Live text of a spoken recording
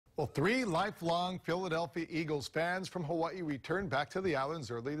Well, 3 lifelong Philadelphia Eagles fans from Hawaii returned back to the islands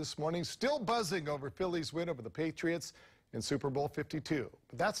early this morning, still buzzing over Philly's win over the Patriots in Super Bowl 52.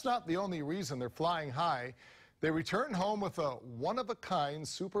 But that's not the only reason they're flying high. They return home with a one-of-a-kind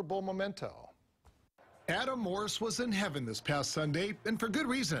Super Bowl memento. Adam Morse was in heaven this past Sunday, and for good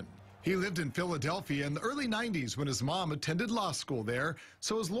reason. He lived in Philadelphia in the early 90s when his mom attended law school there,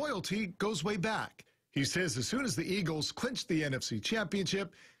 so his loyalty goes way back. He says as soon as the Eagles clinched the NFC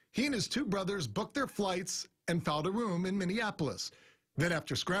Championship, he and his 2 brothers booked their flights and found a room in Minneapolis. Then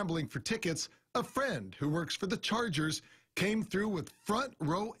after scrambling for tickets, a friend who works for the Chargers came through with front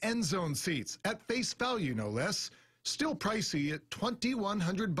row end zone seats at face value, no less, still pricey at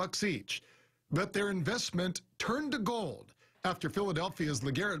 $2,100 each. But their investment turned to gold after Philadelphia's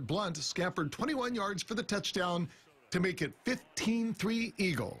LeGarrette Blount scampered 21 yards for the touchdown to make it 15-3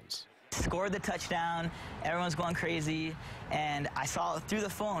 Eagles. Scored the touchdown, everyone's going crazy, and I saw through the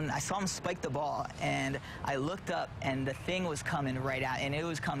phone, I saw him spike the ball, and I looked up, and the thing was coming right at, and it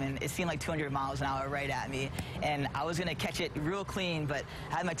was coming, it seemed like 200 miles an hour right at me, and I was gonna catch it real clean, but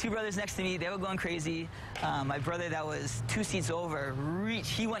I had my 2 brothers next to me, they were going crazy. My brother that was 2 seats over,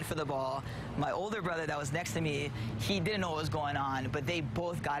 he went for the ball. My older brother that was next to me, he didn't know what was going on, but they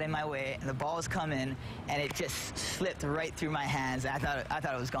both got in my way, and the ball was coming, and it just slipped right through my hands. I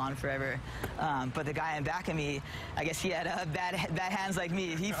thought it was gone forever. But the guy in back of me, I guess he had bad hands like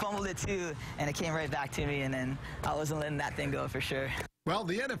me. He fumbled it too, and it came right back to me, and then I wasn't letting that thing go for sure. Well,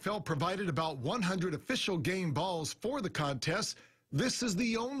 the NFL provided about 100 official game balls for the contest. This is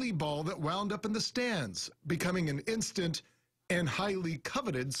the only ball that wound up in the stands, becoming an instant and highly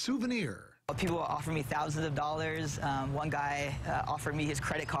coveted souvenir. People offer me thousands of dollars. One guy offered me his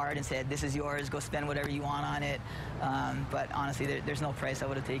credit card and said, "This is yours, go spend whatever you want on it." But honestly, there's no price I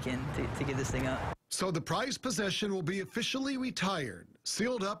would have taken to give this thing up. So the prized possession will be officially retired,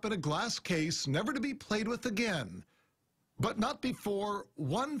 sealed up in a glass case, never to be played with again. But not before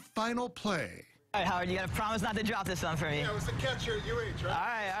one final play. All right, Howard, you got to promise not to drop this one for me. Yeah, it was the catcher at UH,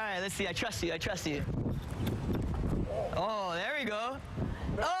 right? All right, let's see. I trust you. Oh, there we go.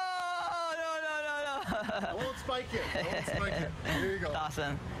 Oh! I won't spike it. Here you go.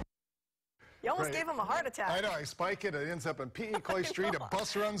 Awesome. You almost gave him a heart attack. I know. I spike it. It ends up in P.E. Clay Street. A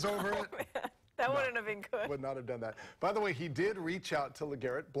bus runs over it. That wouldn't have been good. Would not have done that. By the way, he did reach out to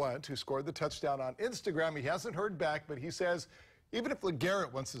LeGarrette Blount, who scored the touchdown on Instagram. He hasn't heard back, but he says even if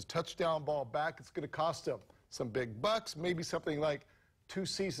LeGarrette wants his touchdown ball back, it's going to cost him some big bucks, maybe something like 2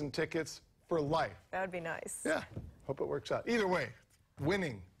 season tickets for life. That would be nice. Yeah. Hope it works out. Either way,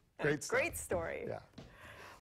 winning. Great stuff. Great story. Yeah.